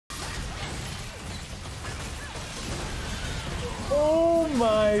Oh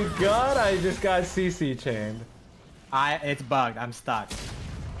my god, I just got CC chained. It's bugged. I'm stuck.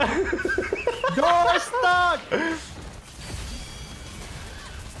 Door stuck!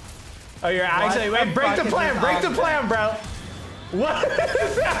 Oh, you're actually. Wait, break the plan, bro! What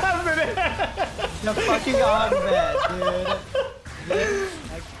is happening? The fucking augment, dude. This,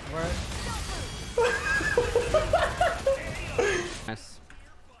 like, Nice.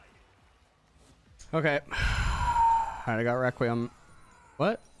 Okay. Alright, I got Requiem.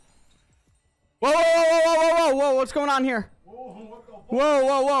 What? Whoa, whoa, whoa, whoa, whoa, whoa, whoa, what's going on here? Whoa,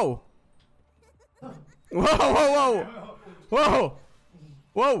 whoa, whoa. Whoa, whoa, whoa. Whoa.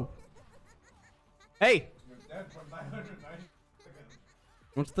 Whoa. Hey.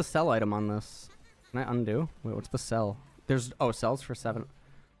 What's the sell item on this? Can I undo? Wait, what's the sell? There's, oh, sells for 7.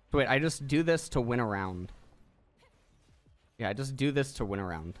 Wait, I just do this to win a round. Yeah, I just do this to win a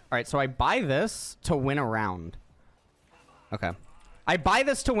round. All right, so I buy this to win a round. Okay. I buy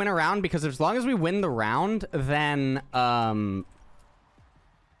this to win a round because as long as we win the round, then,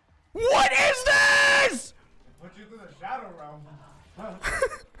 What is this?! Put you through the shadow realm.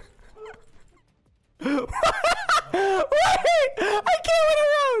 Wait! I can't win a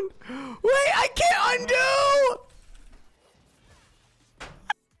round! Wait, I can't undo!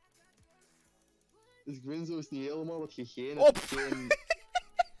 Dus ik win zo is niet helemaal wat je geen Op. hebt. Geen...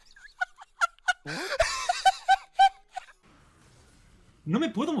 No me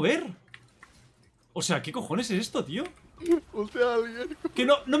puedo mover. O sea, ¿qué cojones es esto, tío? Voltea alguien. Que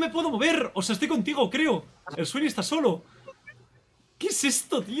no me puedo mover. O sea, estoy contigo, creo. El sueño está solo. ¿Qué es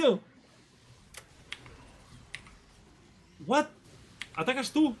esto, tío? What?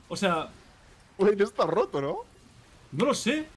 Atacas tú. O sea, Oye, no está roto, ¿no? no lo sé.